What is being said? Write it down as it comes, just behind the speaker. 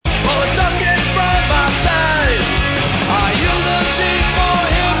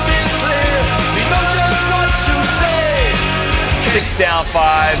Celtics down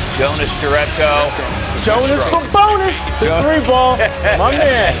 5. Jonas Jerebko. Jonas for bonus. The three ball. My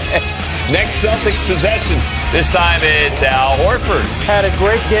man. Next Celtics possession. This time it's Al Horford. Had a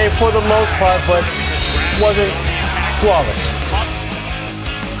great game for the most part, but wasn't flawless.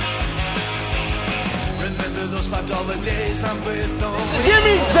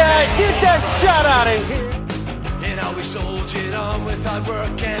 Jimmy's back. Get that shot out of here. And how we soldiered on with hard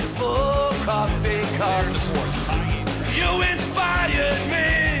work and full coffee cups. You inspired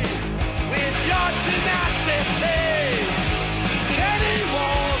me with your tenacity. Kenny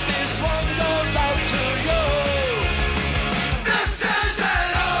Walls, this one goes out to you. This is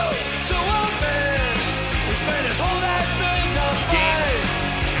an ode to a man who spent his whole life in the fight.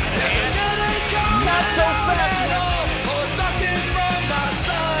 And then they come Not so fast, man. or ducking from my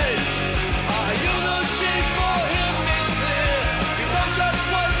side. Are you the chief for him? It's clear. You know just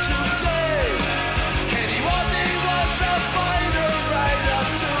what you say. Kenny was a fighter right up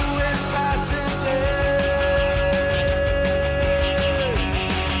to his passing day.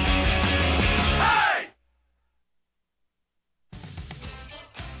 Hey!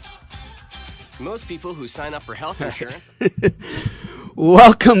 Most people who sign up for health insurance.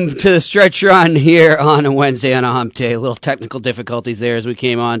 Welcome to the Stretch Run here on a Wednesday on a hump day. A little technical difficulties there as we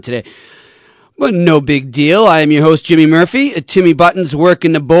came on today, but no big deal. I am your host, Jimmy Murphy. Timmy Button's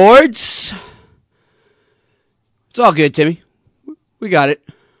working the boards. It's all good, Timmy. We got it.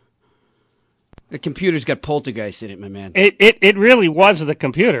 The computer's got poltergeist in it, my man. It really was the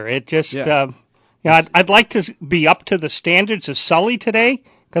computer. It just, Yeah. I'd like to be up to the standards of Sully today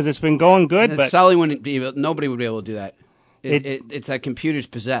because it's been going good, but Sully wouldn't be able, nobody would be able to do that. It's that computer's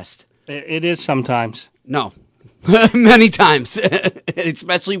possessed. it is sometimes. No. Many times.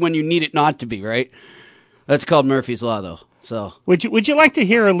 Especially when you need it not to be, right? That's called Murphy's Law, though. So Would you like to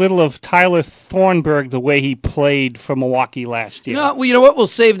hear a little of Tyler Thornburg, the way he played for Milwaukee last year? No, well, you know what? We'll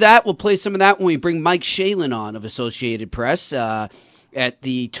save that. We'll play some of that when we bring Mike Shalin on of Associated Press at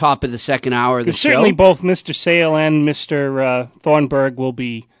the top of the second hour of the show. Certainly both Mr. Sale and Mr. Thornburg will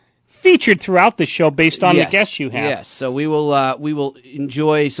be featured throughout the show based on the guests you have. Yes, so we will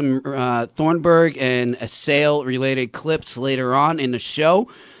enjoy some Thornburg and Sale related clips later on in the show.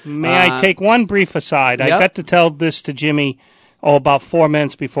 May I take one brief aside? Yep. I got to tell this to Jimmy about 4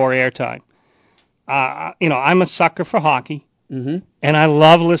 minutes before airtime. I'm a sucker for hockey, and I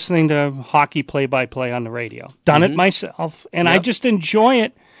love listening to hockey play-by-play on the radio. Done it myself, and I just enjoy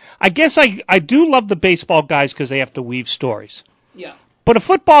it. I guess I do love the baseball guys because they have to weave stories. Yeah. But a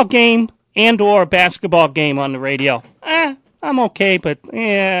football game and or a basketball game on the radio, I'm okay, but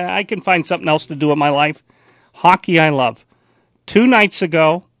I can find something else to do with my life. Hockey I love. 2 nights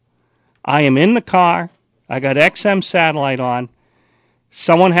ago, I am in the car. I got XM satellite on.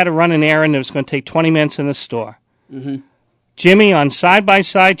 Someone had to run an errand that was going to take 20 minutes in the store. Jimmy on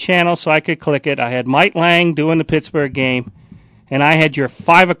side-by-side channel so I could click it. I had Mike Lang doing the Pittsburgh game, and I had your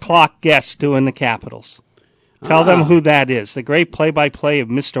 5 o'clock guest doing the Capitals. Tell them who that is, the great play-by-play of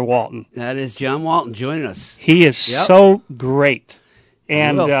Mr. Walton. That is John Walton joining us. He is so great,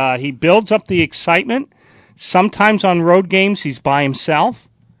 and he builds up the excitement. Sometimes on road games, he's by himself,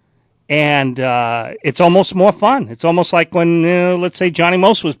 and it's almost more fun. It's almost like when, let's say, Johnny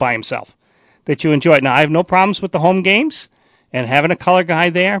Most was by himself, that you enjoy it. Now, I have no problems with the home games and having a color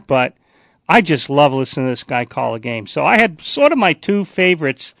guy there, but I just love listening to this guy call a game. So I had sort of my 2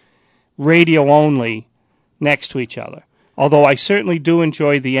 favorites, radio only, next to each other. Although I certainly do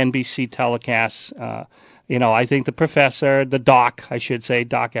enjoy the NBC telecasts. I think the professor, the doc, I should say,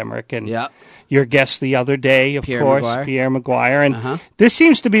 Doc Emmerich, and your guest the other day, of course, Pierre Maguire. And this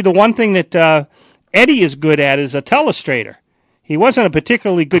seems to be the one thing that Eddie is good at is a telestrator. He wasn't a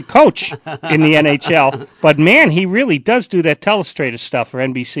particularly good coach in the NHL, but man, he really does do that telestrator stuff for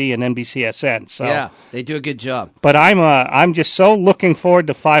NBC and NBCSN. So Yeah, they do a good job. But I'm just so looking forward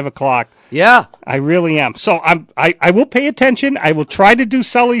to 5 o'clock. Yeah. I really am. So I will pay attention. I will try to do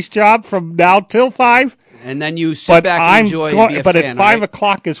Sully's job from now till 5. And then you sit back and enjoy and be a But fan, at 5 right?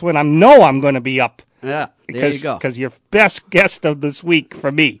 o'clock is when I'm going to be up. Yeah, there you go. Because your best guest of this week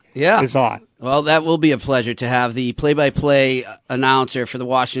for me is on. Well, that will be a pleasure to have the play-by-play announcer for the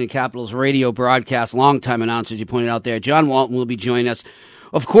Washington Capitals radio broadcast, longtime announcer, as you pointed out there. John Walton will be joining us,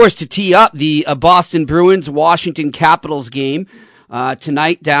 of course, to tee up the Boston Bruins-Washington Capitals game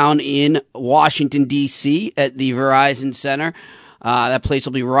tonight down in Washington, D.C. at the Verizon Center. That place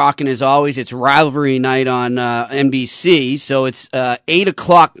will be rocking as always. It's rivalry night on NBC, so it's 8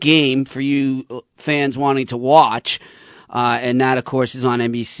 o'clock game for you fans wanting to watch. And that, of course, is on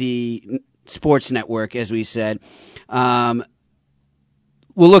NBC Sports Network, as we said. We'll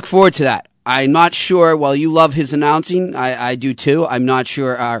look forward to that. I'm not sure, while you love his announcing, I do too, I'm not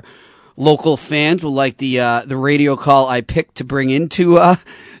sure our local fans will like the radio call I picked to bring into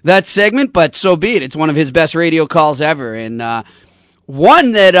that segment, but so be it. It's one of his best radio calls ever, and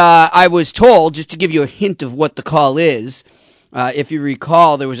one that I was told, just to give you a hint of what the call is, if you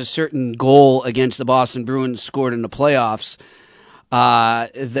recall, there was a certain goal against the Boston Bruins scored in the playoffs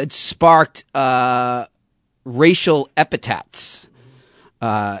that sparked racial epithets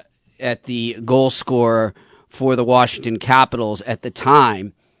at the goal scorer for the Washington Capitals at the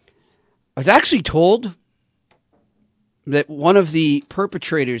time. I was actually told that one of the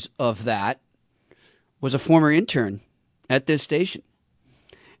perpetrators of that was a former intern at this station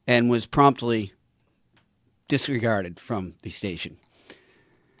and was promptly disregarded from the station.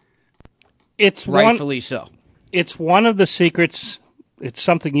 It's rightfully so. It's one of the secrets. It's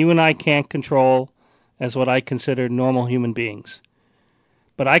something you and I can't control as what I consider normal human beings.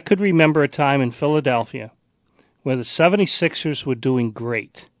 But I could remember a time in Philadelphia where the 76ers were doing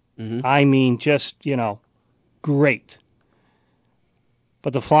great. Mm-hmm. I mean, just, great.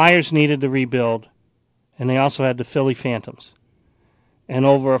 But the Flyers needed to rebuild, and they also had the Philly Phantoms. And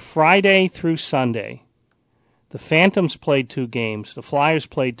over a Friday through Sunday, the Phantoms played 2 games, the Flyers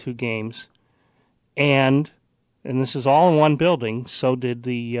played 2 games, and this is all in one building, so did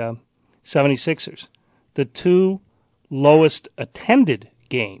the 76ers. The 2 lowest attended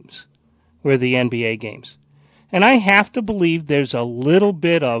games were the NBA games. And I have to believe there's a little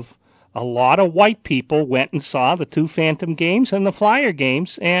bit of a lot of white people went and saw the 2 Phantom games and the Flyer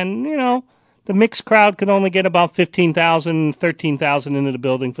games, and, the mixed crowd could only get about 15,000, 13,000 into the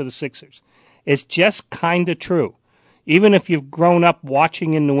building for the Sixers. It's just kind of true. Even if you've grown up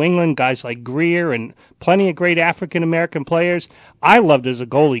watching in New England, guys like Greer and plenty of great African-American players, I loved as a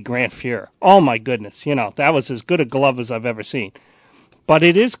goalie Grant Fuhr. Oh, my goodness. That was as good a glove as I've ever seen. But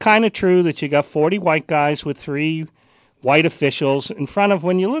it is kind of true that you got 40 white guys with 3 white officials in front of,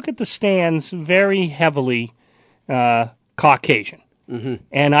 when you look at the stands, very heavily Caucasian. Mm-hmm.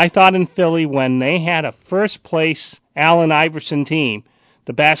 And I thought in Philly, when they had a first-place Allen Iverson team,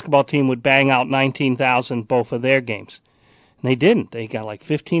 the basketball team would bang out 19,000 both of their games. And they didn't. They got like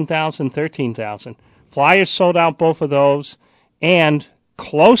 15,000, 13,000. Flyers sold out both of those and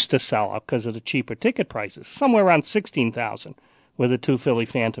close to sell out because of the cheaper ticket prices, somewhere around 16,000 with the 2 Philly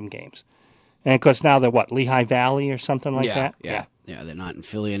Phantom games. And, of course, now they're Lehigh Valley or something like that? Yeah, they're not in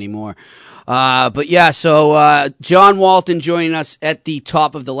Philly anymore. So John Walton joining us at the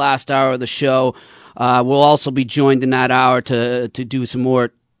top of the last hour of the show. We'll also be joined in that hour to do some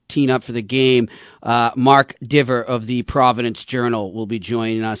more teeing up for the game. Mark Diver of the Providence Journal will be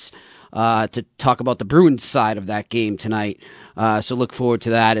joining us to talk about the Bruins side of that game tonight. So look forward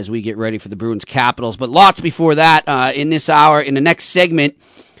to that as we get ready for the Bruins Capitals. But lots before that in this hour. In the next segment,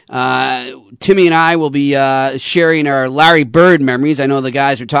 Timmy and I will be sharing our Larry Bird memories. I know the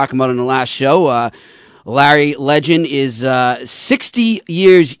guys were talking about in the last show. Larry Legend is 60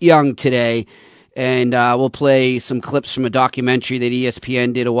 years young today, and we'll play some clips from a documentary that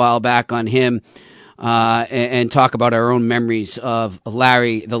ESPN did a while back on him and talk about our own memories of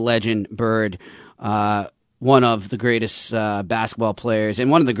Larry the Legend Bird, one of the greatest basketball players and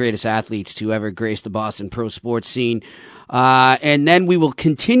one of the greatest athletes to ever grace the Boston pro sports scene. And then we will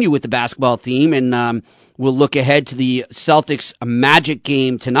continue with the basketball theme, and we'll look ahead to the Celtics Magic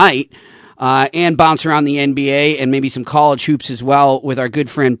game tonight, and bounce around the NBA and maybe some college hoops as well with our good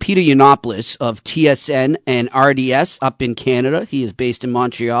friend Peter Yiannopoulos of TSN and RDS up in Canada. He is based in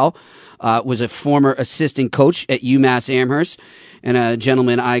Montreal, was a former assistant coach at UMass Amherst, and a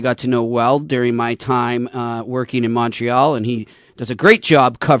gentleman I got to know well during my time working in Montreal, and he does a great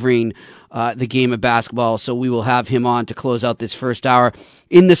job covering the game of basketball, so we will have him on to close out this first hour.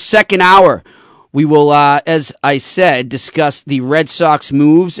 In the second hour, we will, as I said, discuss the Red Sox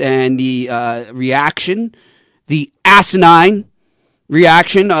moves and the reaction, the asinine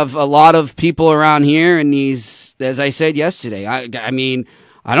reaction of a lot of people around here, and these, as I said yesterday, I mean,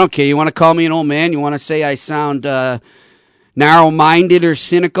 I don't care. You want to call me an old man? You want to say I sound narrow-minded or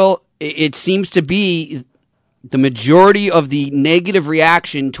cynical? It seems to be the majority of the negative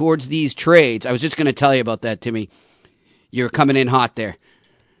reaction towards these trades. I was just going to tell you about that, Timmy. You're coming in hot there.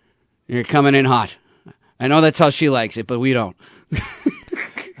 You're coming in hot. I know that's how she likes it, but we don't.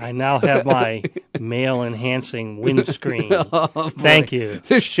 I now have my male-enhancing windscreen. Oh, thank you.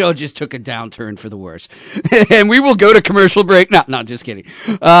 This show just took a downturn for the worse. And we will go to commercial break. No, just kidding.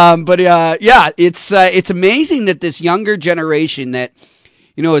 It's amazing that this younger generation that,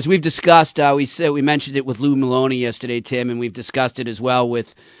 as we've discussed, we mentioned it with Lou Maloney yesterday, Tim, and we've discussed it as well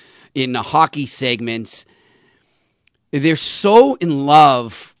in the hockey segments. they're so in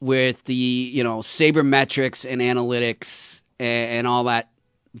love with the, sabermetrics and analytics and all that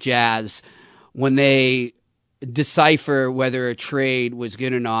jazz when they decipher whether a trade was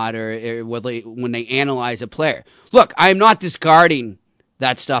good or not, or when they analyze a player. Look, I'm not discarding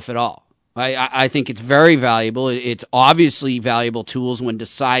that stuff at all. I think it's very valuable. It's obviously valuable tools when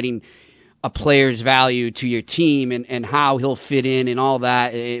deciding a player's value to your team and how he'll fit in and all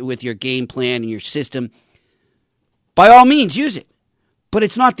that with your game plan and your system. By all means, use it. But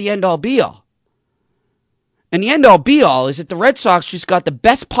it's not the end-all, be-all. And the end-all, be-all is that the Red Sox just got the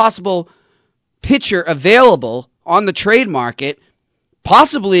best possible pitcher available on the trade market,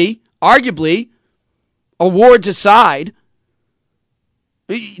 possibly, arguably, awards aside,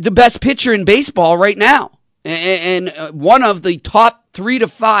 the best pitcher in baseball right now. And one of the top 3 to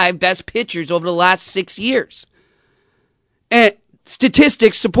 5 best pitchers over the last 6 years. And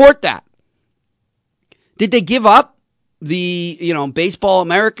statistics support that. Did they give up the, Baseball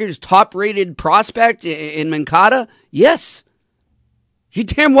America's top-rated prospect in Moncada? Yes. You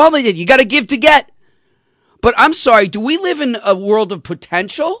damn well they did. You got to give to get. But I'm sorry, do we live in a world of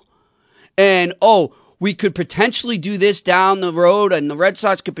potential? And, we could potentially do this down the road, and the Red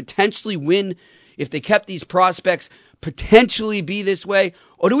Sox could potentially win if they kept these prospects, potentially be this way?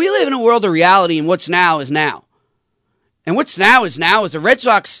 Or do we live in a world of reality, and what's now is now? And what's now is the Red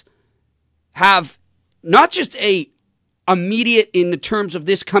Sox have not just a immediate, in the terms of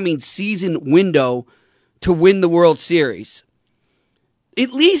this coming season window, to win the World Series,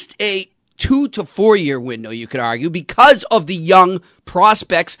 at least a 2 to 4 year window, you could argue, because of the young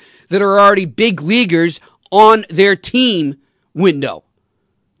prospects that are already big leaguers on their team window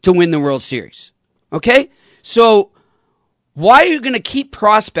to win the World Series. Okay? So why are you going to keep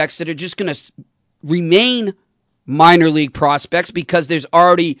prospects that are just going to remain minor league prospects because there's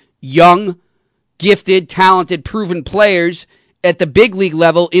already young, gifted, talented, proven players at the big league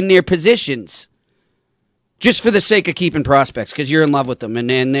level in their positions? Just for the sake of keeping prospects, because you're in love with them, and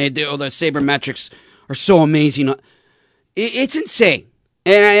the sabermetrics are so amazing. It's insane.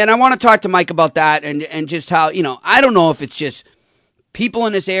 And I want to talk to Mike about that, and just how, I don't know if it's just people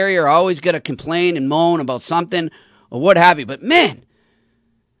in this area are always going to complain and moan about something, or what have you, but man,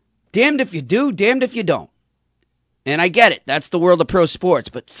 damned if you do, damned if you don't. And I get it, that's the world of pro sports,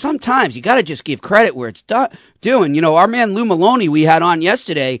 but sometimes you got to just give credit where it's doing. Our man Lou Maloney we had on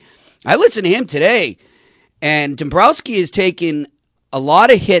yesterday, I listened to him today. And Dombrowski has taken a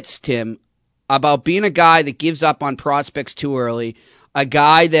lot of hits, Tim, about being a guy that gives up on prospects too early, a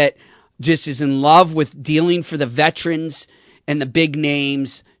guy that just is in love with dealing for the veterans and the big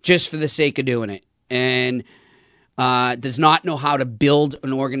names just for the sake of doing it, and does not know how to build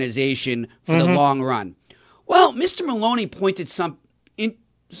an organization for the long run. Well, Mr. Maloney pointed some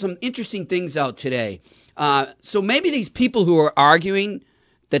interesting things out today. So maybe these people who are arguing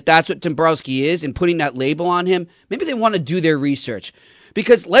that that's what Dombrowski is and putting that label on him, maybe they want to do their research.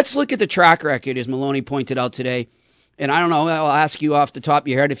 Because let's look at the track record, as Maloney pointed out today. And I don't know, I'll ask you off the top of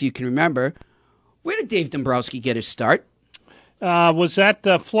your head if you can remember. Where did Dave Dombrowski get his start? Was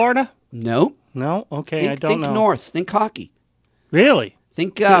that Florida? No. No? Okay, I don't know. Think north. Think hockey. Really?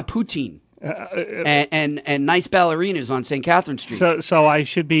 Think poutine. And nice ballerinas on St. Catherine Street. So I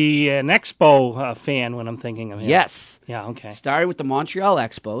should be an Expo fan when I'm thinking of him. Yes. Yeah, okay. Started with the Montreal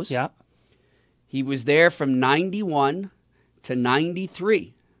Expos. Yeah. He was there from 91 to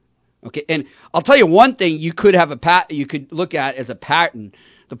 93. Okay, and I'll tell you one thing you could look at as a pattern.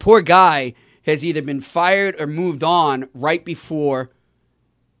 The poor guy has either been fired or moved on right before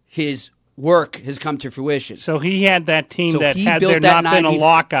his work has come to fruition. So he had that team that had there not been a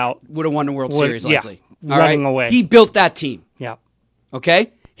lockout, would have won the World Series likely. Yeah, running away. He built that team. Yeah.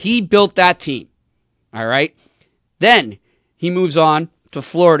 Okay? He built that team. All right? Then he moves on to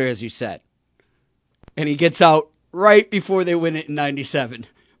Florida, as you said. And he gets out right before they win it in 97.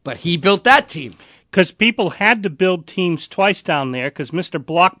 But he built that team. Because people had to build teams twice down there because Mr.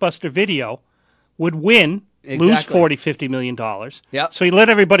 Blockbuster Video would win, lose $40, $50 million. Yep. So he let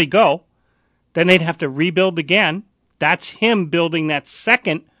everybody go. Then they'd have to rebuild again. That's him building that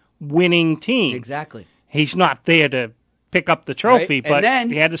second winning team. Exactly. He's not there to pick up the trophy, right? but then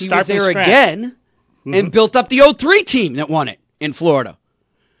he had to start from from scratch. again And built up the 03 team that won it in Florida.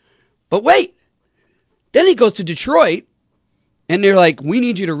 But wait, then he goes to Detroit, and they're like, we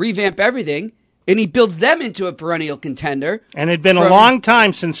need you to revamp everything. And he builds them into a perennial contender. And it'd been a long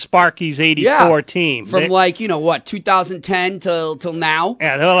time since Sparky's 84 team. From 2010 till now?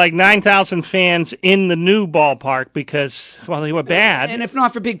 Yeah, there were like 9,000 fans in the new ballpark because, well, they were bad. And if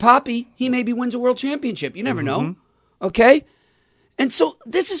not for Big Papi, he maybe wins a world championship. You never know. Okay? And so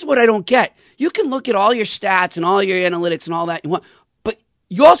this is what I don't get. You can look at all your stats and all your analytics and all that you want, but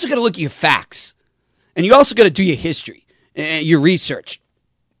you also got to look at your facts. And you also got to do your history, your research,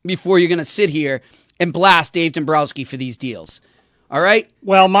 before you're going to sit here and blast Dave Dombrowski for these deals. All right?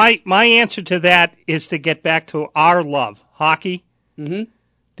 Well, my answer to that is to get back to our love, hockey. Mm-hmm.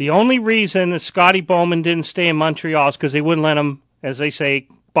 The only reason that Scotty Bowman didn't stay in Montreal is because they wouldn't let him, as they say,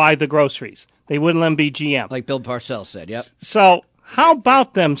 buy the groceries. They wouldn't let him be GM. Like Bill Parcells said, yep. So how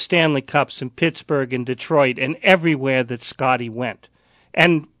about them Stanley Cups in Pittsburgh and Detroit and everywhere that Scotty went?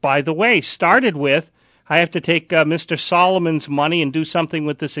 And, by the way, started with, I have to take Mr. Solomon's money and do something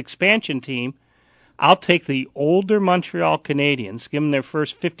with this expansion team. I'll take the older Montreal Canadiens, give them their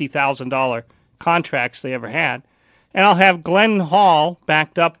first $50,000 contracts they ever had, and I'll have Glenn Hall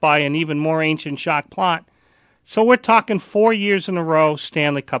backed up by an even more ancient Jacques Plante. So we're talking 4 years in a row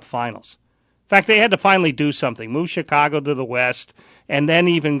Stanley Cup finals. In fact, they had to finally do something, move Chicago to the West, and then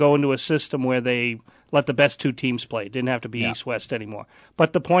even go into a system where they let the best two teams play. It didn't have to be East-West anymore.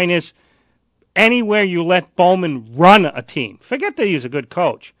 But the point is, anywhere you let Bowman run a team, forget that he's a good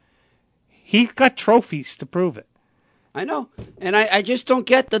coach, he got trophies to prove it. I know. And I just don't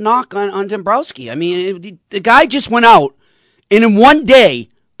get the knock on Dombrowski. I mean, the guy just went out and in one day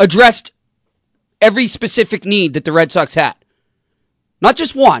addressed every specific need that the Red Sox had. Not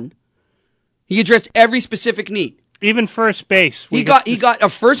just one. He addressed every specific need. Even first base. He got a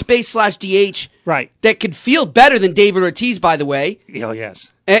first base / DH right. that could field better than David Ortiz, by the way. Oh, yes.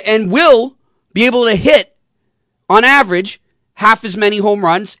 And will be able to hit, on average, half as many home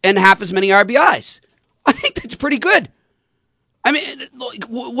runs and half as many RBIs. I think that's pretty good. I mean,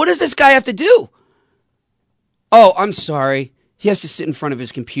 what does this guy have to do? Oh, I'm sorry. He has to sit in front of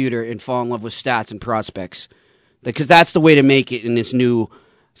his computer and fall in love with stats and prospects. Because that's the way to make it in this new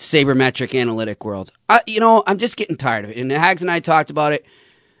sabermetric analytic world. I'm just getting tired of it. And Hags and I talked about it.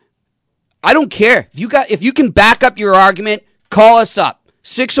 I don't care. If you can back up your argument, call us up.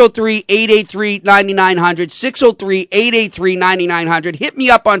 603-883-9900, 603-883-9900. Hit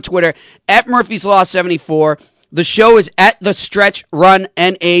me up on Twitter, at Murphy's Law 74. The show is at The Stretch Run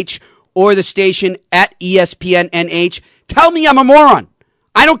NH, or the station at ESPN NH. Tell me I'm a moron.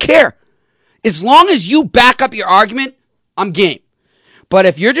 I don't care. As long as you back up your argument, I'm game. But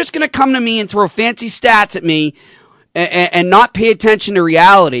if you're just going to come to me and throw fancy stats at me and not pay attention to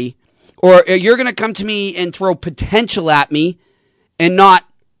reality, or you're going to come to me and throw potential at me and not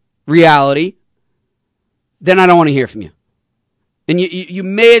reality, then I don't want to hear from you. And you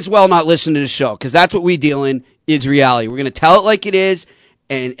may as well not listen to the show, because that's what we deal in, is reality. We're going to tell it like it is,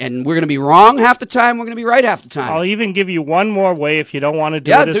 and we're going to be wrong half the time, we're going to be right half the time. I'll even give you one more way if you don't want to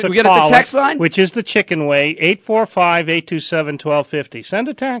do it as a we get the text line? Which is the chicken way, 845-827-1250. Send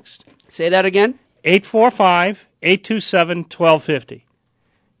a text. Say that again? 845-827-1250.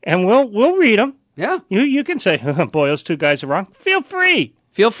 And we'll read them. Yeah. You can say, boy, those two guys are wrong. Feel free.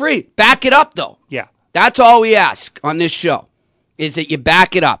 Feel free. Back it up, though. Yeah. That's all we ask on this show, is that you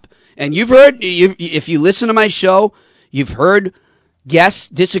back it up. And you've heard, if you listen to my show, you've heard guests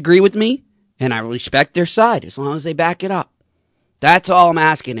disagree with me, and I respect their side as long as they back it up. That's all I'm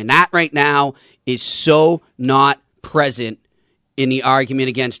asking. And that right now is so not present in the argument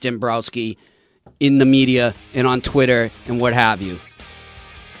against Dombrowski in the media and on Twitter and what have you.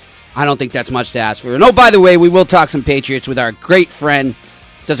 I don't think that's much to ask for. And oh, by the way, we will talk some Patriots with our great friend,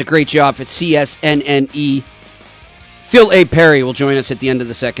 does a great job at CSNNE. Phil A. Perry will join us at the end of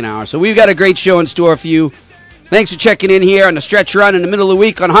the second hour. So we've got a great show in store for you. Thanks for checking in here on the Stretch Run in the middle of the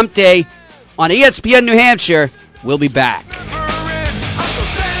week on Hump Day on ESPN New Hampshire. We'll be back.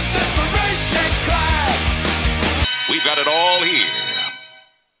 We've got it all here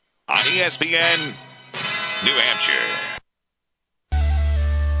on ESPN New Hampshire.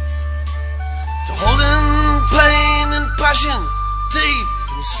 To holding pain and passion deep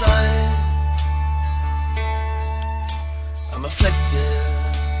inside, I'm afflicted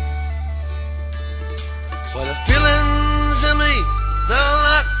by the feelings in me that'll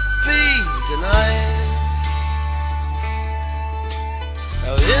not be denied.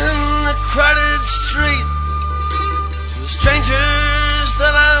 Out in the crowded street, to the strangers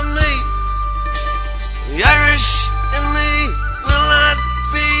that I meet, the Irish in me will not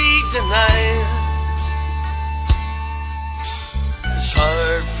be denied. It's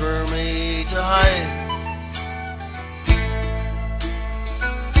hard for me to hide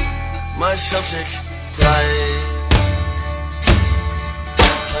my Celtic pride,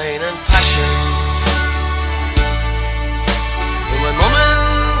 pain and passion. In my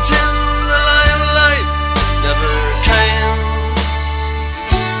moment in the limelight never came.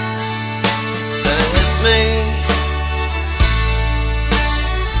 Then it hit me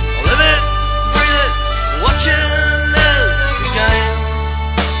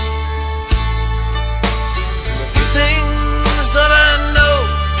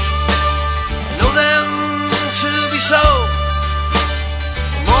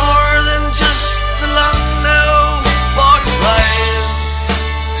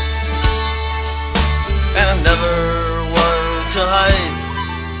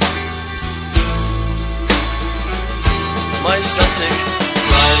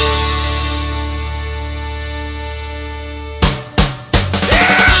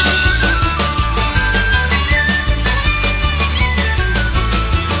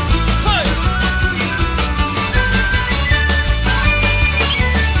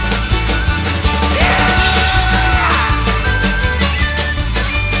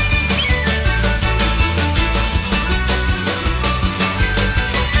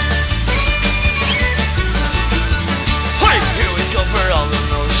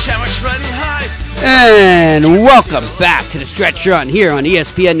And welcome back to the Stretch Run here on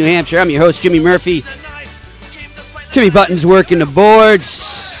ESPN New Hampshire. I'm your host, Jimmy Murphy. Timmy Button's working the boards.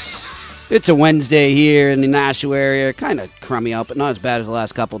 It's a Wednesday here in the Nashua area. Kind of crummy out, but not as bad as the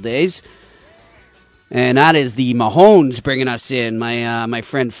last couple days. And that is the Mahones bringing us in. My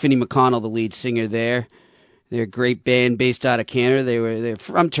friend Finney McConnell, the lead singer there. They're a great band based out of Canada. They're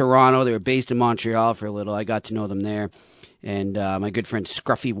from Toronto. They were based in Montreal for a little. I got to know them there. And my good friend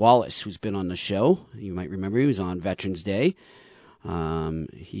Scruffy Wallace, who's been on the show. You might remember he was on Veterans Day.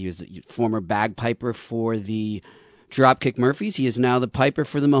 He was the former bagpiper for the Dropkick Murphys. He is now the piper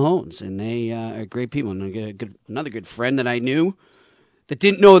for the Mahones. And they are great people. And another good friend that I knew that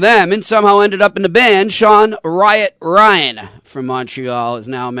didn't know them and somehow ended up in the band, Sean Riot Ryan from Montreal, is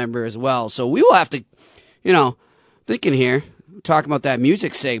now a member as well. So we will have to, thinking here, talking about that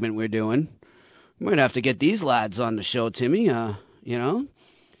music segment we're doing. We might have to get these lads on the show, Timmy.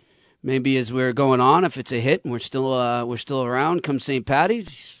 Maybe as we're going on, if it's a hit and we're still around come St.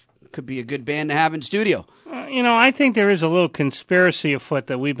 Paddy's, could be a good band to have in studio. I think there is a little conspiracy afoot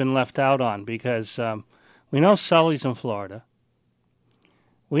that we've been left out on because we know Sully's in Florida.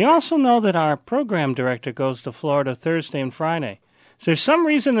 We also know that our program director goes to Florida Thursday and Friday. Is there some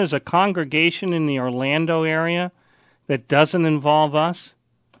reason there's a congregation in the Orlando area that doesn't involve us?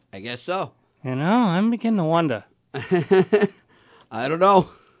 I guess so. I'm beginning to wonder. I don't know.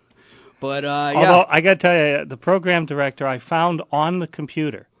 But, Although, I got to tell you, the program director I found on the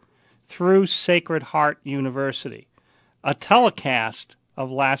computer through Sacred Heart University a telecast of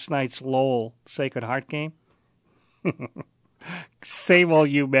last night's Lowell Sacred Heart game. Same old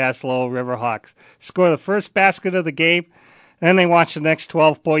UMass Lowell Riverhawks. Score the first basket of the game, then they watch the next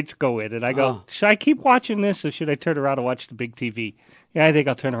 12 points go in. And I go, Should I keep watching this or should I turn around and watch the big TV? Yeah, I think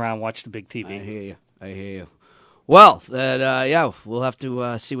I'll turn around and watch the big TV. I hear you. Well, we'll have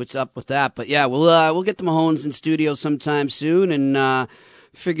to see what's up with that. But yeah, we'll get the Mahones in studio sometime soon, and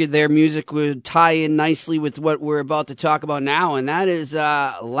figured their music would tie in nicely with what we're about to talk about now, and that is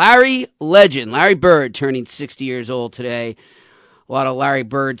Larry Legend, Larry Bird, turning 60 years old today. A lot of Larry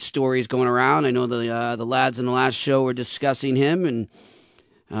Bird stories going around. I know the lads in the last show were discussing him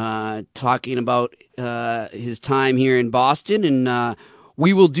and talking about his time here in Boston, and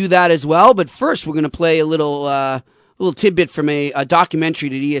we will do that as well. But first, we're going to play a little tidbit from a documentary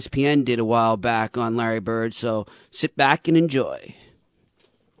that ESPN did a while back on Larry Bird. So sit back and enjoy.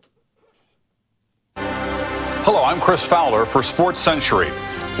 Hello, I'm Chris Fowler for Sports Century.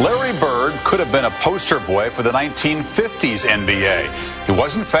 Larry Bird could have been a poster boy for the 1950s NBA. He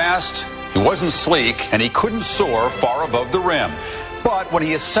wasn't fast, he wasn't sleek, and he couldn't soar far above the rim. But when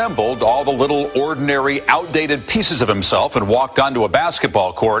he assembled all the little ordinary, outdated pieces of himself and walked onto a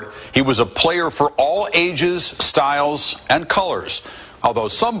basketball court, he was a player for all ages, styles, and colors. Although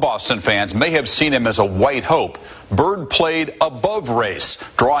some Boston fans may have seen him as a white hope, Bird played above race,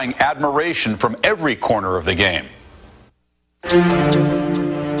 drawing admiration from every corner of the game.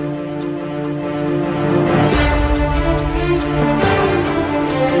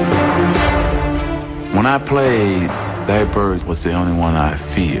 When I played, Larry Bird was the only one I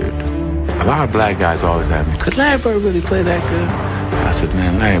feared. A lot of black guys always ask me, could Larry Bird really play that good? I said,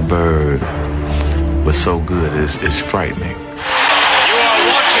 man, Larry Bird was so good, it's frightening. You are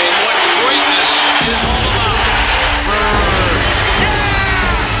watching what greatness is all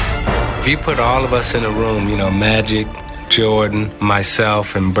about. If you put all of us in a room, Magic, Jordan,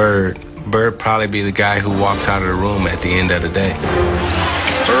 myself, and Bird probably be the guy who walks out of the room at the end of the day.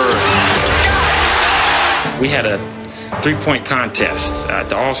 Bird. We had a three-point contest at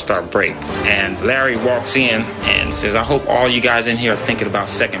the All-Star break, and Larry walks in and says, I hope all you guys in here are thinking about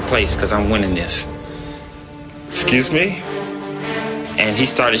second place because I'm winning this. Excuse me? And he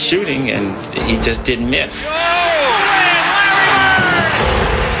started shooting, and he just didn't miss.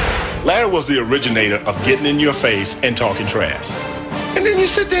 Larry was the originator of getting in your face and talking trash. And then you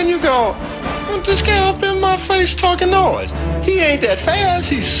sit there and you go, this guy up in my face talking noise. He ain't that fast,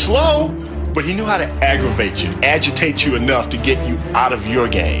 he's slow. But he knew how to aggravate you, agitate you enough to get you out of your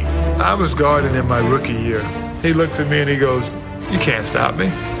game. I was guarding in my rookie year. He looked at me and he goes, you can't stop me.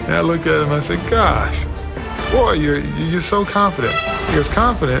 And I looked at him and I said, gosh, boy, you're so confident. He goes,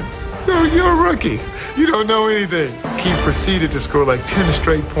 confident? You're a rookie. You don't know anything. He proceeded to score like 10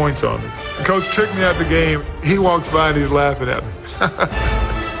 straight points on me. The coach took me out the game. He walks by and he's laughing at me.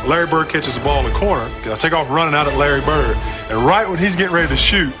 Larry Bird catches the ball in the corner. I take off running out at Larry Bird. And right when he's getting ready to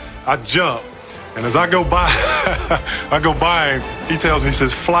shoot, I jump, and as I go by, him. He tells me, he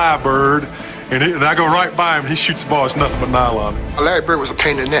says, "Fly, Bird," and I go right by him. He shoots the ball. It's nothing but nylon. Larry Bird was a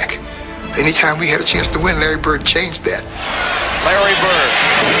pain in the neck. Anytime we had a chance to win, Larry Bird changed that. Larry Bird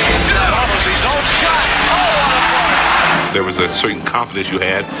follows his own a certain confidence you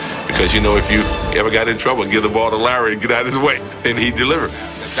had because, you know, if you ever got in trouble, give the ball to Larry and get out of his way, and he'd deliver.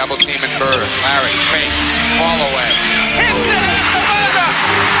 Double team and Bird. Larry, fake, fall away. Hits it at the buzzer!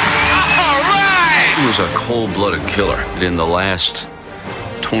 All right! He was a cold-blooded killer. In the last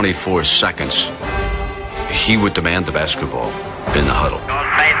 24 seconds, he would demand the basketball in the huddle. Goes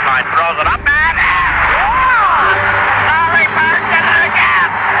baseline, throws it up, and Larry Bird did it again!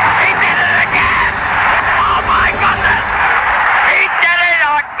 He did it again! Oh my goodness! He did it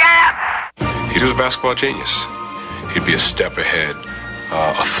again! He was a basketball genius. He'd be a step ahead,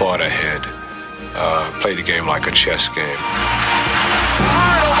 a thought ahead, play the game like a chess game.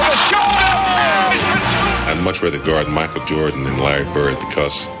 Hard over the shoulder! I'd much rather guard Michael Jordan than Larry Bird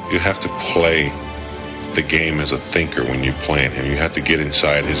because you have to play the game as a thinker when you're playing him. You have to get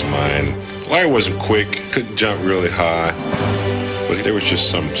inside his mind. Larry wasn't quick, couldn't jump really high, but there was just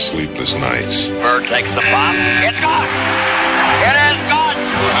some sleepless nights. Bird takes the pop. It's gone! It is gone!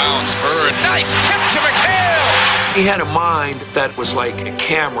 Bounce, Bird. Nice tip to McHale! He had a mind that was like a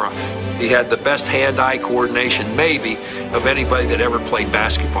camera. He had the best hand-eye coordination, maybe, of anybody that ever played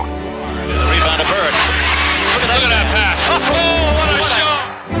basketball. The rebound to Bird. Look at that pass. Oh, what a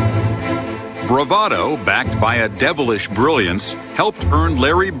shot! Bravado, backed by a devilish brilliance, helped earn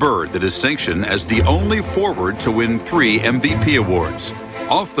Larry Bird the distinction as the only forward to win 3 MVP awards.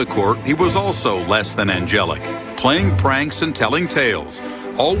 Off the court, he was also less than angelic, playing pranks and telling tales,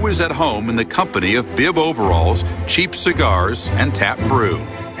 always at home in the company of bib overalls, cheap cigars, and tap brew.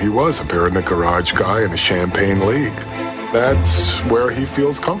 He was a beer in the garage guy in the Champagne League. That's where he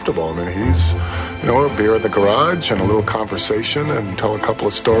feels comfortable. I mean, he's, you know, a beer in the garage and a little conversation and tell a couple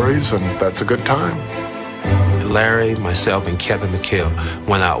of stories, and that's a good time. Larry, myself, and Kevin McHale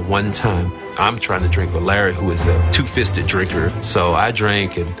went out one time. I'm trying to drink with Larry, who is the two-fisted drinker. So I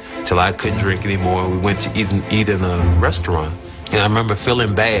drank until I couldn't drink anymore. We went to eat in a restaurant. And I remember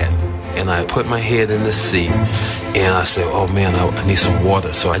feeling bad. And I put my head in the seat. And I said, oh, man, I need some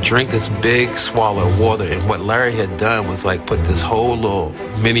water. So I drank this big swallow of water. And what Larry had done was like put this whole little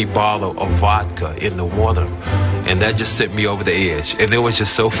mini bottle of vodka in the water. And that just sent me over the edge. And it was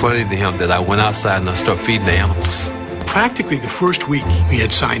just so funny to him that I went outside and I started feeding the animals. Practically the first week we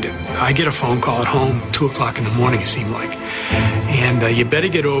had signed him, I get a phone call at home, 2 o'clock in the morning, it seemed like. And you better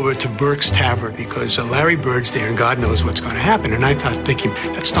get over to Burke's Tavern because Larry Bird's there and God knows what's going to happen. And I thought, thinking,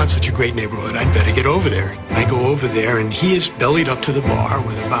 that's not such a great neighborhood. I'd better get over there. I go over there and he is bellied up to the bar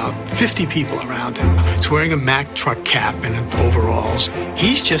with about 50 people around him. He's wearing a Mack truck cap and overalls.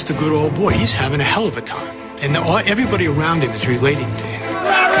 He's just a good old boy. He's having a hell of a time. And everybody around him is relating to him.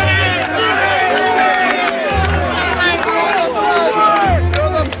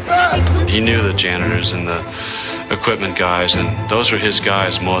 He knew the janitors and the equipment guys, and those were his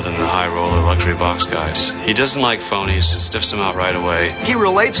guys more than the high roller luxury box guys. He doesn't like phonies, stiffs them out right away. He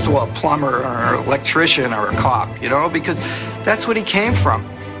relates to a plumber or an electrician or a cop, you know, because that's what he came from.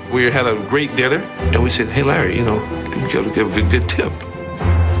 We had a great dinner, and we said, hey, Larry, you know, you got to give a good tip.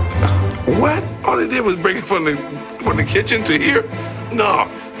 What? All they did was bring it from the kitchen to here?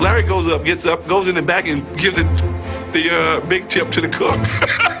 No. Larry goes in the back and gives it the big tip to the cook.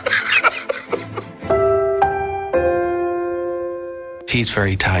 He's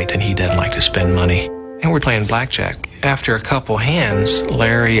very tight, and he doesn't like to spend money. And we're playing blackjack. After a couple hands,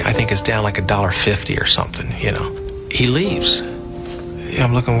 Larry, I think, is down like $1.50 or something, you know. He leaves.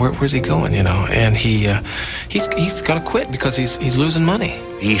 I'm looking, where's he going, you know? And he's going to quit because he's losing money.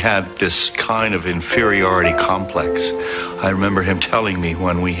 He had this kind of inferiority complex. I remember him telling me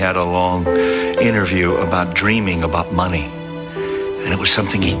when we had a long interview about dreaming about money. And it was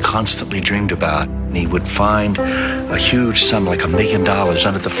something he constantly dreamed about. And he would find a huge sum, like $1 million,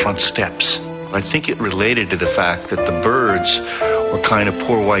 under the front steps. I think it related to the fact that the Birds were kind of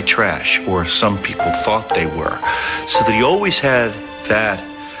poor white trash, or some people thought they were. So that he always had that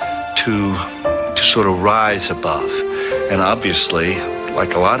to sort of rise above. And obviously,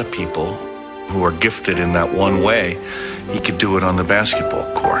 like a lot of people who are gifted in that one way, he could do it on the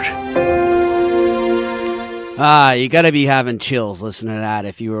basketball court. You got to be having chills listening to that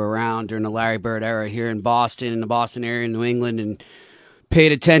if you were around during the Larry Bird era here in Boston, in the Boston area, in New England, and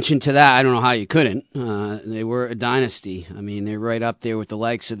paid attention to that. I don't know how you couldn't. They were a dynasty. I mean, they're right up there with the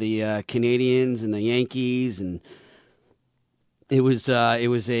likes of the Canadians and the Yankees, and it was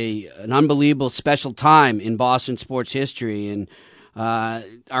an unbelievable special time in Boston sports history. And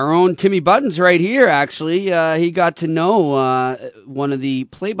our own Timmy Buttons right here, actually, he got to know one of the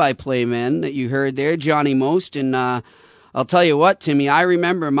play-by-play men that you heard there, Johnny Most. And I'll tell you what, Timmy, I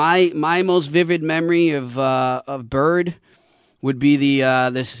remember my most vivid memory of Bird would be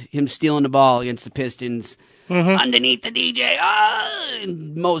him stealing the ball against the Pistons underneath the DJ,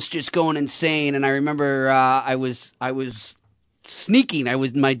 and most just going insane. And I remember I was sneaking.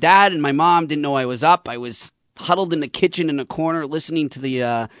 My dad and my mom didn't know I was up. I was huddled in the kitchen in a corner listening to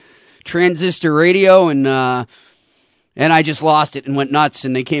the transistor radio, and I just lost it and went nuts.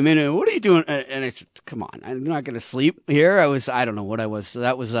 And they came in and, what are you doing? And I said, come on, I'm not going to sleep here. I don't know what I was. So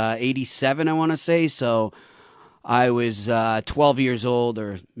that was 87, I want to say. So I was 12 years old,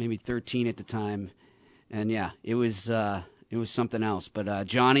 or maybe 13 at the time. And yeah, it was something else. But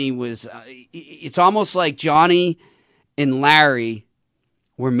Johnny was, it's almost like Johnny and Larry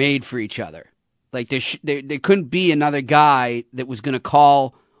were made for each other. Like there couldn't be another guy that was going to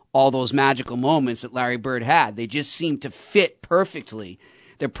call all those magical moments that Larry Bird had. They just seemed to fit perfectly.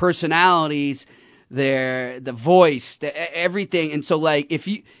 Their personalities, the voice, everything. And so, like,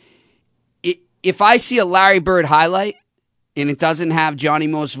 if I see a Larry Bird highlight and it doesn't have Johnny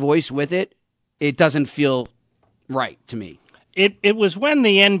Most voice with it, it doesn't feel right to me. It was when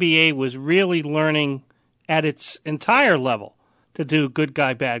the NBA was really learning at its entire level to do good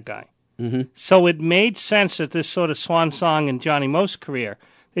guy, bad guy. Mm-hmm. So it made sense that this sort of swan song in Johnny Most's career,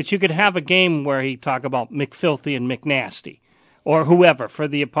 that you could have a game where he talk about McFilthy and McNasty or whoever for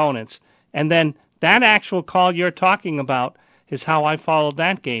the opponents. And then that actual call you're talking about is how I followed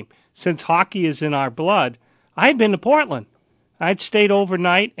that game. Since hockey is in our blood, I had been to Portland. I'd stayed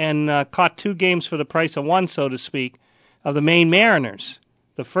overnight and caught 2 games for the price of 1, so to speak, of the Maine Mariners,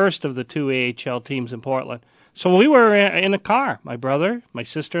 the first of the 2 AHL teams in Portland. So we were in a car, my brother, my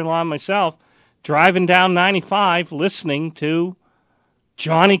sister-in-law, and myself, driving down 95, listening to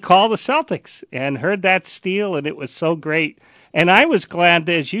Johnny call the Celtics, and heard that steal, and it was so great. And I was glad,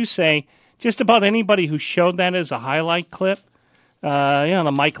 as you say, just about anybody who showed that as a highlight clip,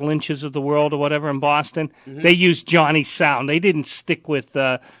 the Mike Lynch's of the world or whatever in Boston, they used Johnny's sound. They didn't stick with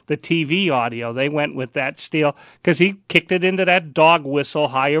the TV audio. They went with that steal because he kicked it into that dog whistle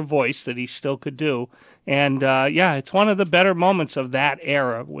higher voice that he still could do. And, it's one of the better moments of that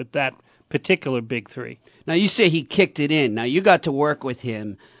era with that particular Big Three. Now, you say he kicked it in. Now, you got to work with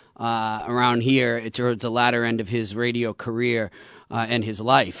him around here towards the latter end of his radio career and his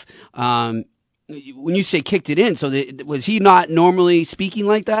life. When you say kicked it in, so was he not normally speaking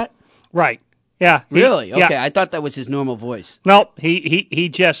like that? Right. Yeah. Really? Okay. I thought that was his normal voice. No, he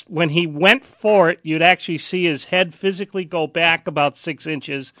just, when he went for it, you'd actually see his head physically go back about 6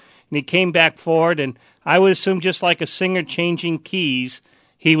 inches, and he came back forward, and I would assume just like a singer changing keys,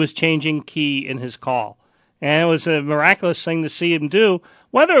 he was changing key in his call. And it was a miraculous thing to see him do,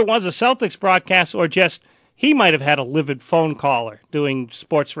 whether it was a Celtics broadcast or just he might have had a livid phone caller doing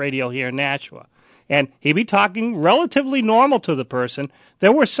sports radio here in Nashua. And he'd be talking relatively normal to the person.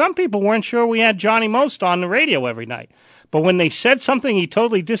 There were some people who weren't sure we had Johnny Most on the radio every night. But when they said something he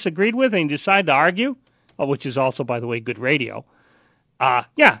totally disagreed with and he decided to argue, which is also, by the way, good radio,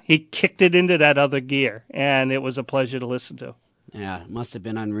 he kicked it into that other gear. And it was a pleasure to listen to. Yeah, it must have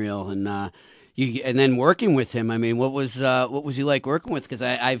been unreal. And and then working with him, I mean, what was he like working with? Because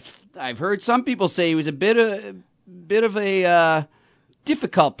I've heard some people say he was a bit of a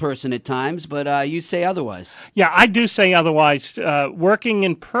difficult person at times, but you say otherwise. Yeah, I do say otherwise. Working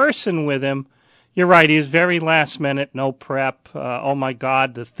in person with him, you're right, he is very last minute, no prep. Oh my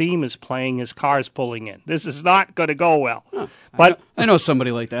God, the theme is playing, his car's pulling in. This is not going to go well. Huh, but I know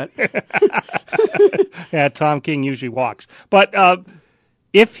somebody like that. Yeah, Tom King usually walks. But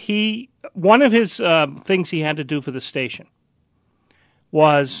one of his things he had to do for the station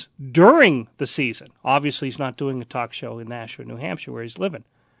was during the season. Obviously, he's not doing a talk show in Nashua, New Hampshire, where he's living.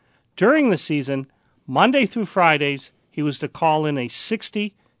 During the season, Monday through Fridays, he was to call in a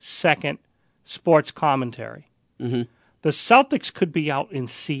 60-second sports commentary. Mm-hmm. The Celtics could be out in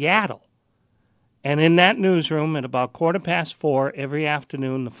Seattle. And in that newsroom at about 4:15 every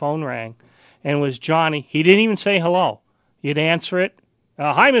afternoon, the phone rang, and it was Johnny. He didn't even say hello. You'd answer it.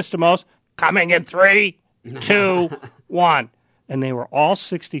 Hi, Mr. Most. Coming in 3, 2, 1. And they were all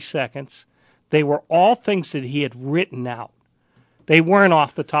 60 seconds. They were all things that he had written out. They weren't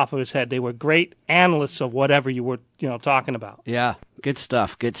off the top of his head. They were great analysts of whatever you were, talking about. Yeah, good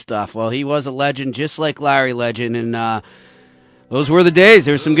stuff, good stuff. Well, he was a legend, just like Larry Legend, and those were the days.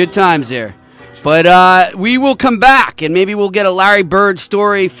 There were some good times there. But we will come back, and maybe we'll get a Larry Bird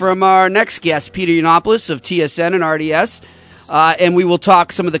story from our next guest, Peter Yiannopoulos of TSN and RDS. And we will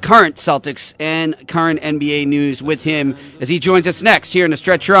talk some of the current Celtics and current NBA news with him as he joins us next here in the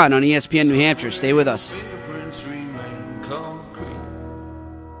Stretch Run on ESPN New Hampshire. Stay with us.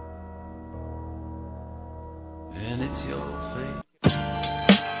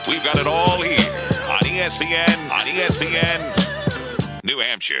 We've got it all here on ESPN New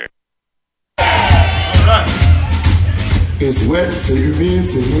Hampshire. C'est wet, c'est humide,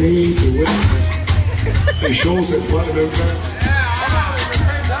 c'est mouillé, c'est wet. C'est chaud, c'est froid en même temps.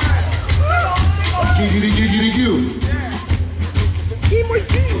 Puis,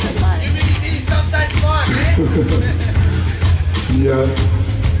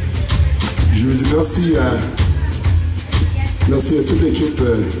 je veux dire merci à toute l'équipe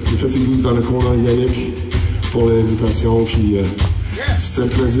du Festival dans le coin, Yannick, pour l'invitation. Puis, c'est un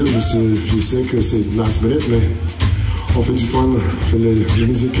plaisir. Je sais que c'est last minute, mais on fait du fun, on fait de la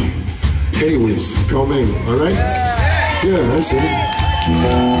musique. Anyways, quand même, alright? Yeah, that's it.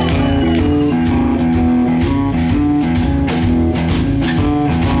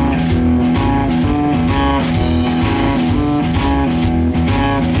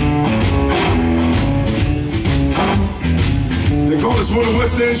 This one, the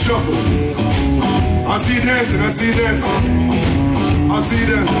West End Shuffle. I see you dancing, I see you dancing. I see you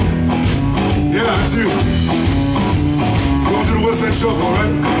dancing. Yeah, that's you. Going to the West End Shuffle,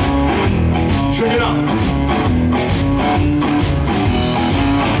 alright? Check it out.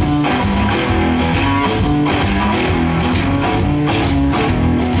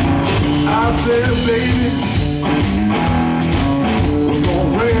 I said, baby, we're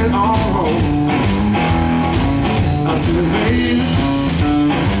gonna bring it on home. I said, baby,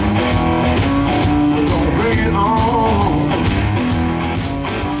 we're gonna bring it on.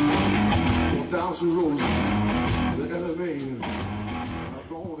 Down the road, the elevator. I'm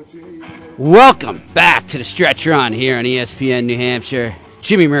gonna tell you. Welcome back to the Stretch Run here on ESPN New Hampshire.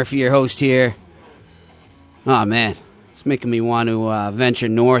 Jimmy Murphy, your host here. Oh man, it's making me want to venture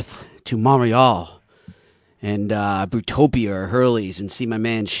north to Montreal and Brutopia or Hurley's and see my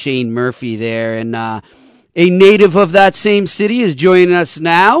man Shane Murphy there. And a native of that same city is joining us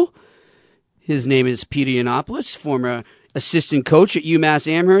now. His name is Peter Yiannopoulos, former assistant coach at UMass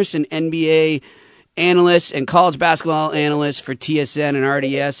Amherst and NBA analyst and college basketball analyst for TSN and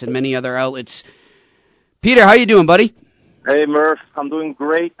RDS and many other outlets. Peter, how you doing, buddy? Hey, Murph. I'm doing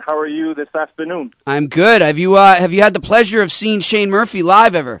great. How are you this afternoon? I'm good. Have you had the pleasure of seeing Shane Murphy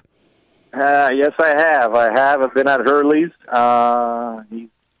live ever? Yes, I have. I've been at Hurley's. He's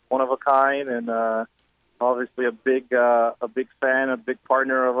one of a kind, and obviously a big fan, a big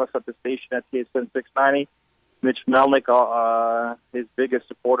partner of us at the station at TSN 690. Mitch Melnick, his biggest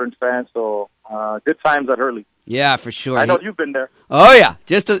supporter and fan. So good times at Hurley. Yeah, for sure. I know you've been there. Oh yeah,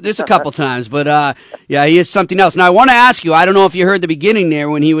 just a couple times, but yeah, he is something else. Now I want to ask you. I don't know if you heard the beginning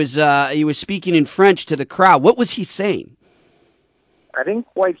there when he was speaking in French to the crowd. What was he saying? I didn't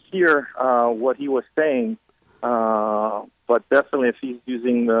quite hear what he was saying, but definitely if he's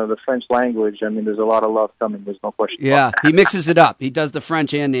using the French language, I mean, there's a lot of love coming. There's no question. Yeah, he mixes it up. He does the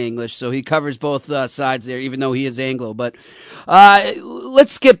French and the English, so he covers both sides there, even though he is Anglo. But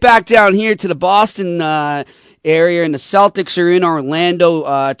let's get back down here to the Boston area, and the Celtics are in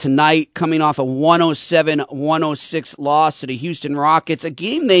Orlando tonight, coming off a 107-106 loss to the Houston Rockets, a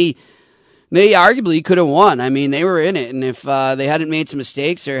game they arguably could have won. I mean, they were in it, and if they hadn't made some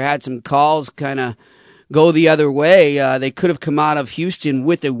mistakes or had some calls kind of go the other way, they could have come out of Houston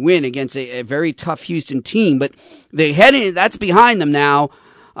with a win against a very tough Houston team. But they that's behind them now,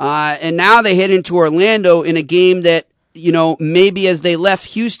 and now they head into Orlando in a game that, you know, maybe as they left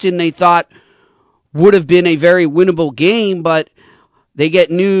Houston, they thought would have been a very winnable game, but they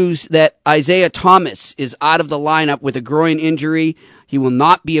get news that Isaiah Thomas is out of the lineup with a groin injury. He will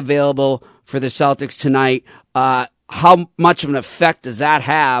not be available for the Celtics tonight. How much of an effect does that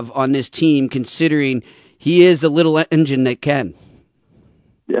have on this team, considering he is the little engine that can?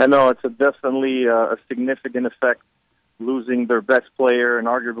 Yeah, no, it's definitely a significant effect, losing their best player and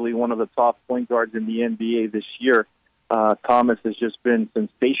arguably one of the top point guards in the NBA this year. Thomas has just been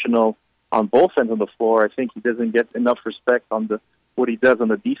sensational on both ends of the floor. I think he doesn't get enough respect on what he does on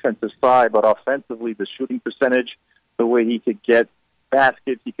the defensive side, but offensively, the shooting percentage, the way he could get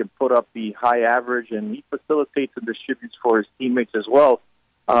baskets, he can put up the high average, and he facilitates and distributes for his teammates as well.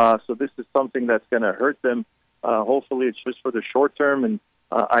 So this is something that's going to hurt them. Hopefully it's just for the short term, and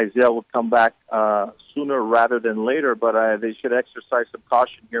Isaiah will come back sooner rather than later, but they should exercise some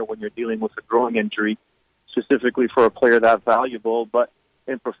caution here when you're dealing with a growing injury, specifically for a player that valuable. But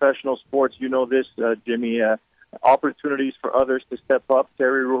in professional sports, you know this, Jimmy, opportunities for others to step up.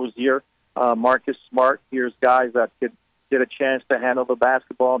 Terry Rozier, Marcus Smart, here's guys that could get a chance to handle the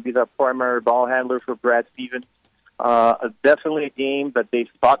basketball and be the primary ball handler for Brad Stevens. Definitely a game that they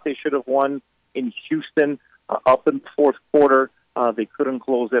thought they should have won in Houston up in the fourth quarter. They couldn't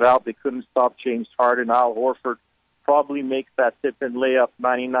close it out. They couldn't stop James Harden. Al Horford probably makes that tip-in layup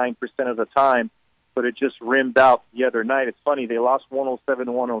 99% of the time, but it just rimmed out the other night. It's funny, they lost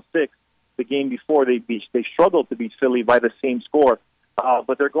 107-106, the game before they struggled to beat Philly by the same score.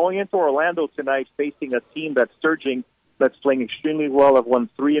 But they're going into Orlando tonight facing a team that's surging, that's playing extremely well, have won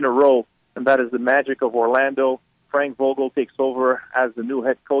 3 in a row, and that is the Magic of Orlando. Frank Vogel takes over as the new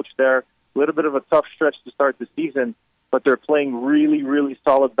head coach there. A little bit of a tough stretch to start the season, but they're playing really, really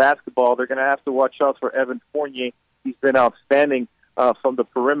solid basketball. They're going to have to watch out for Evan Fournier. He's been outstanding from the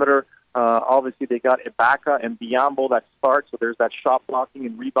perimeter. Obviously, they got Ibaka and Biyombo that start, so there's that shot blocking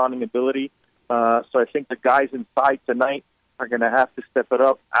and rebounding ability. So I think the guys inside tonight are going to have to step it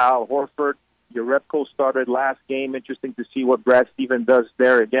up. Al Horford, Jerebko started last game. Interesting to see what Brad Stevens does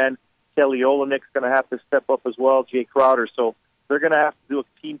there again. Kelly Olynyk's going to have to step up as well, Jay Crowder. So they're going to have to do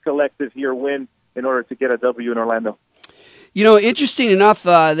a team collective here win in order to get a W in Orlando. You know, interesting enough,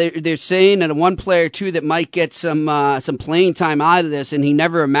 they're saying that one player, too, that might get some playing time out of this, and he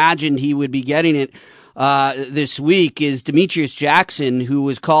never imagined he would be getting it this week, is Demetrius Jackson, who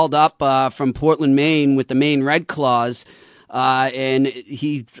was called up from Portland, Maine with the Maine Red Claws. And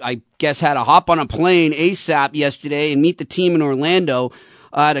he, I guess, had to hop on a plane ASAP yesterday and meet the team in Orlando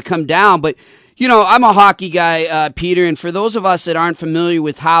to come down. But, you know, I'm a hockey guy, Peter, and for those of us that aren't familiar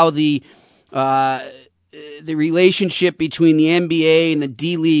with how the relationship between the NBA and the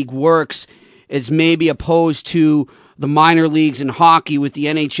D-League works is maybe opposed to the minor leagues in hockey with the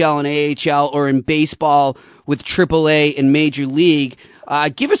NHL and AHL, or in baseball with AAA and Major League.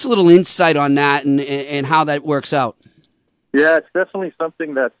 Give us a little insight on that and how that works out. Yeah, it's definitely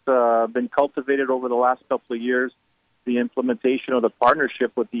something that's been cultivated over the last couple of years, the implementation of the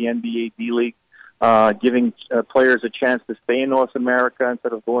partnership with the NBA D-League, giving players a chance to stay in North America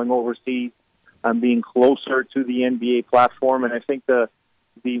instead of going overseas, and being closer to the NBA platform. And I think the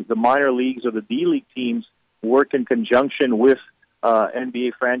minor leagues or the D-League teams work in conjunction with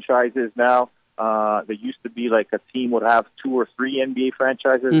NBA franchises now. There used to be like a team would have 2 or 3 NBA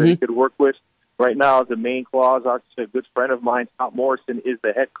franchises that you could work with. Right now, the main clause, actually a good friend of mine, Scott Morrison, is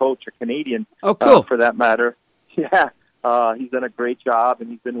the head coach, a Canadian, for that matter. Yeah, he's done a great job, and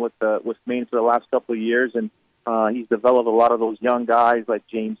he's been with Maine for the last couple of years, and he's developed a lot of those young guys like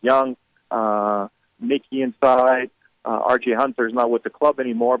James Young, Mickey inside. R.J. Hunter's not with the club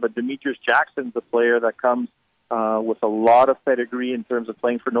anymore, but Demetrius Jackson's a player that comes with a lot of pedigree in terms of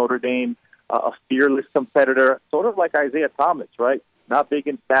playing for Notre Dame, a fearless competitor, sort of like Isaiah Thomas, right? Not big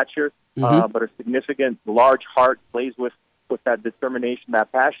in stature, but a significant, large heart, plays with that determination,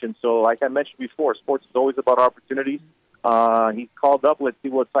 that passion. So like I mentioned before, sports is always about opportunities. He's called up. Let's see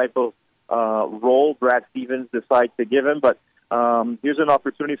what type of role Brad Stevens decides to give him. But here's an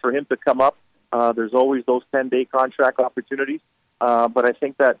opportunity for him to come up. There's always those 10-day contract opportunities. But I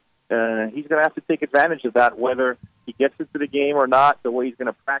think that he's going to have to take advantage of that, whether he gets into the game or not, the way he's going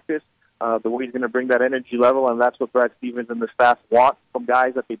to practice, the way he's going to bring that energy level. And that's what Brad Stevens and the staff want from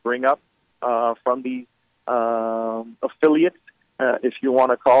guys that they bring up from these affiliates, if you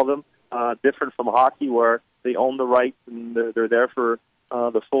want to call them, different from hockey where they own the rights and they're there for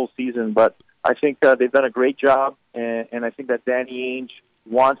the full season. But I think they've done a great job, and I think that Danny Ainge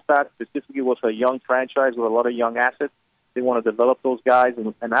wants that, specifically with a young franchise with a lot of young assets. They want to develop those guys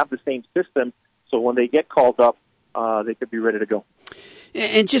and have the same system, so when they get called up, they could be ready to go.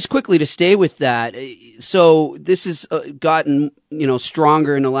 And just quickly to stay with that, so this has gotten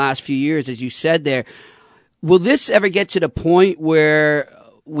stronger in the last few years, as you said there. Will this ever get to the point where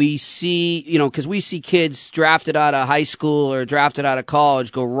we see, because we see kids drafted out of high school or drafted out of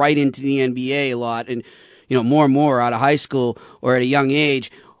college go right into the NBA a lot, and more and more out of high school or at a young age?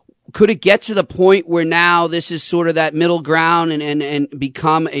 Could it get to the point where now this is sort of that middle ground and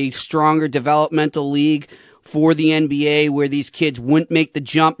become a stronger developmental league for the NBA, where these kids wouldn't make the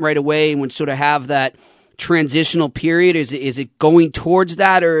jump right away and would sort of have that transitional period? Is it going towards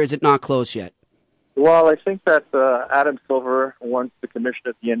that, or is it not close yet? Well, I think that Adam Silver, once the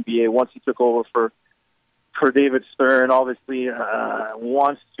commissioner of the NBA, once he took over for David Stern, obviously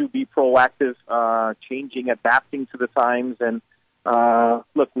wants to be proactive, changing, adapting to the times. And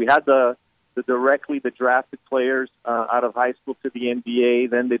look, we had the drafted players out of high school to the NBA.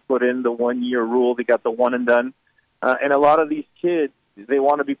 Then they put in the 1-year rule. They got the one and done. And a lot of these kids, they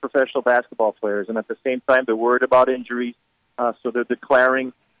want to be professional basketball players. And at the same time, they're worried about injuries. So they're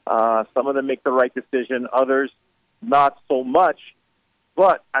declaring. Some of them make the right decision. Others, not so much.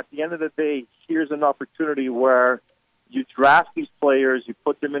 But at the end of the day, here's an opportunity where you draft these players, you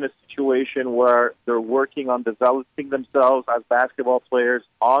put them in a situation where they're working on developing themselves as basketball players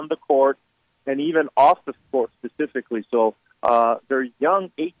on the court and even off the court specifically. So they're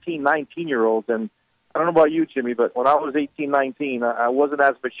young 18, 19-year-olds, and I don't know about you, Jimmy, but when I was 18, 19, I wasn't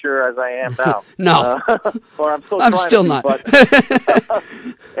as mature as I am now. No. Or I'm still not. But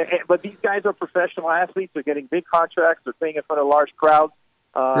these guys are professional athletes. They're getting big contracts. They're playing in front of large crowds.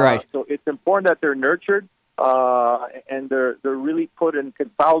 Right. So it's important that they're nurtured and they're really put and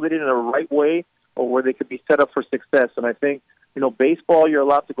consolidated in a right way, or where they could be set up for success. And I think, baseball, you're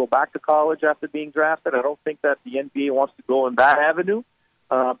allowed to go back to college after being drafted. I don't think that the NBA wants to go in that avenue.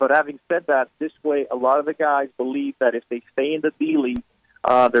 But having said that, this way, a lot of the guys believe that if they stay in the D-League,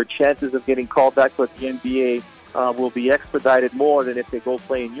 their chances of getting called back to the NBA will be expedited more than if they go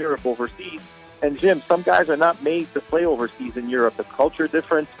play in Europe overseas. And, Jim, some guys are not made to play overseas in Europe. The culture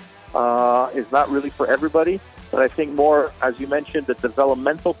difference is not really for everybody. But I think more, as you mentioned, the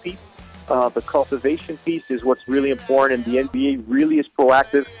developmental piece, the cultivation piece is what's really important. And the NBA really is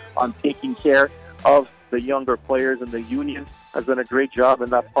proactive on taking care of the younger players, and the union has done a great job,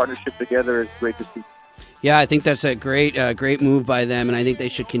 and that partnership together is great to see. Yeah, I think that's a great move by them, and I think they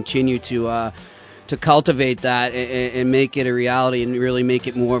should continue to cultivate that and make it a reality and really make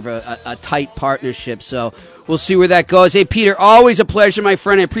it more of a tight partnership. So we'll see where that goes. Hey, Peter, always a pleasure, my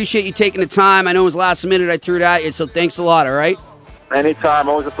friend. I appreciate you taking the time. I know it was last minute I threw it at you, so thanks a lot, all right? Anytime.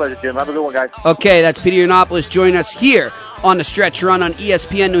 Always a pleasure, Jim. Have a good one, guys. Okay, that's Peter Yiannopoulos. Join us here on the Stretch Run on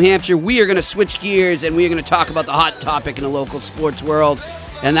ESPN New Hampshire. We are going to switch gears, and we are going to talk about the hot topic in the local sports world,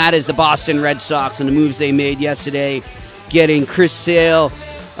 and that is the Boston Red Sox and the moves they made yesterday, getting Chris Sale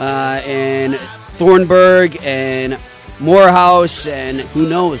and Thornburg and Morehouse, and who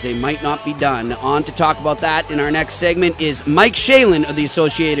knows, they might not be done. On to talk about that in our next segment is Mike Shalin of the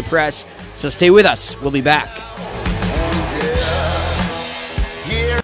Associated Press. So stay with us. We'll be back.